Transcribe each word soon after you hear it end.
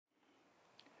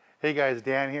Hey guys,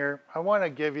 Dan here. I want to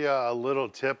give you a little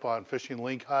tip on fishing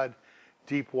lingcod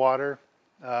deep water.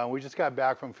 We just got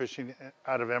back from fishing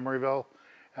out of Emeryville.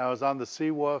 I was on the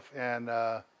Sea Wolf and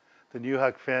the New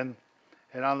Huck Fin.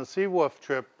 And on the Sea Wolf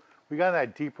trip, we got in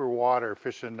that deeper water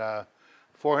fishing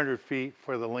 400 feet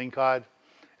for the lingcod.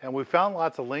 And we found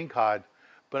lots of lingcod,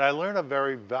 but I learned a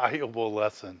very valuable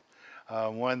lesson,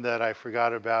 one that I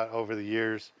forgot about over the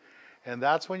years. And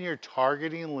that's when you're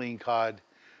targeting lingcod,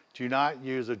 do not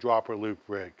use a dropper loop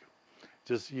rig.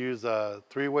 Just use a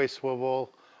three-way swivel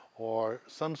or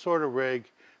some sort of rig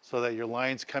so that your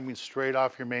line's coming straight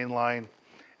off your main line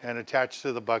and attached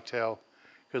to the bucktail.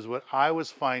 Because what I was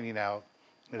finding out,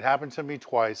 it happened to me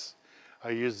twice. I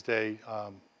used a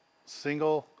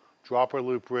single dropper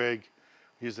loop rig,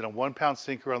 using a 1-pound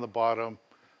sinker on the bottom,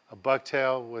 a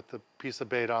bucktail with a piece of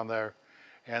bait on there,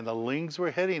 and the lings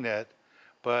were hitting it,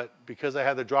 but because I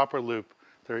had the dropper loop,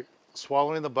 they're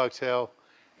swallowing the bucktail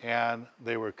and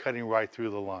they were cutting right through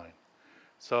the line.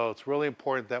 So it's really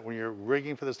important that when you're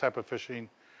rigging for this type of fishing,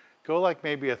 go like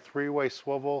maybe a 3-way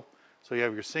swivel. So you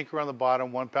have your sinker on the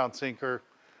bottom, 1-pound sinker,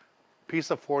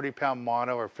 piece of 40-pound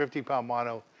mono or 50-pound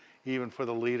mono even for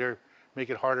the leader, make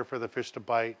it harder for the fish to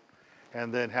bite,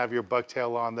 and then have your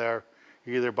bucktail on there,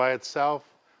 either by itself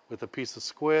with a piece of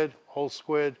squid, whole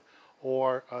squid,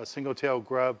 or a single tail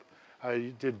grub.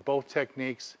 I did both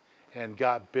techniques and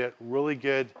got bit really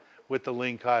good with the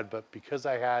lingcod, but because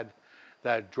I had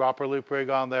that dropper loop rig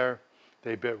on there,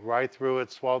 they bit right through it,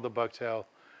 swallowed the bucktail.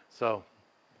 So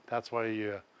that's why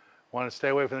you want to stay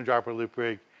away from the dropper loop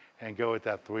rig and go with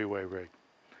that 3-way rig.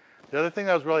 The other thing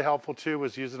that was really helpful too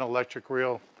was using an electric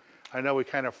reel. I know we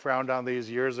kind of frowned on these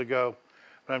years ago,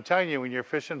 but I'm telling you, when you're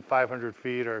fishing 500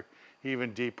 feet or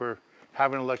even deeper,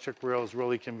 having an electric reel is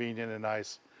really convenient and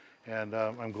nice. And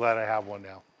I'm glad I have one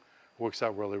now. Works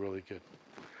out really, really good.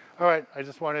 All right, I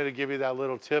just wanted to give you that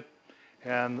little tip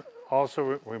and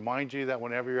also remind you that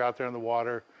whenever you're out there in the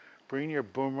water, bring your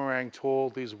boomerang tool.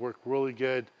 These work really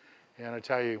good. And I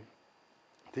tell you,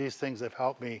 these things have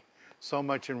helped me so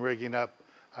much in rigging up.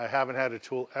 I haven't had a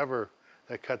tool ever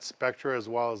that cuts spectra as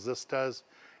well as this does.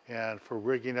 And for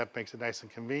rigging up, makes it nice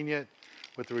and convenient.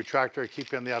 With the retractor, I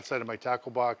keep it on the outside of my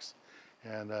tackle box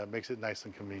and makes it nice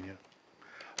and convenient.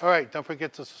 All right, don't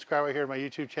forget to subscribe right here to my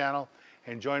YouTube channel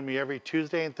and join me every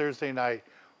Tuesday and Thursday night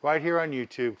right here on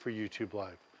YouTube for YouTube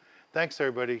Live. Thanks,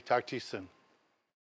 everybody. Talk to you soon.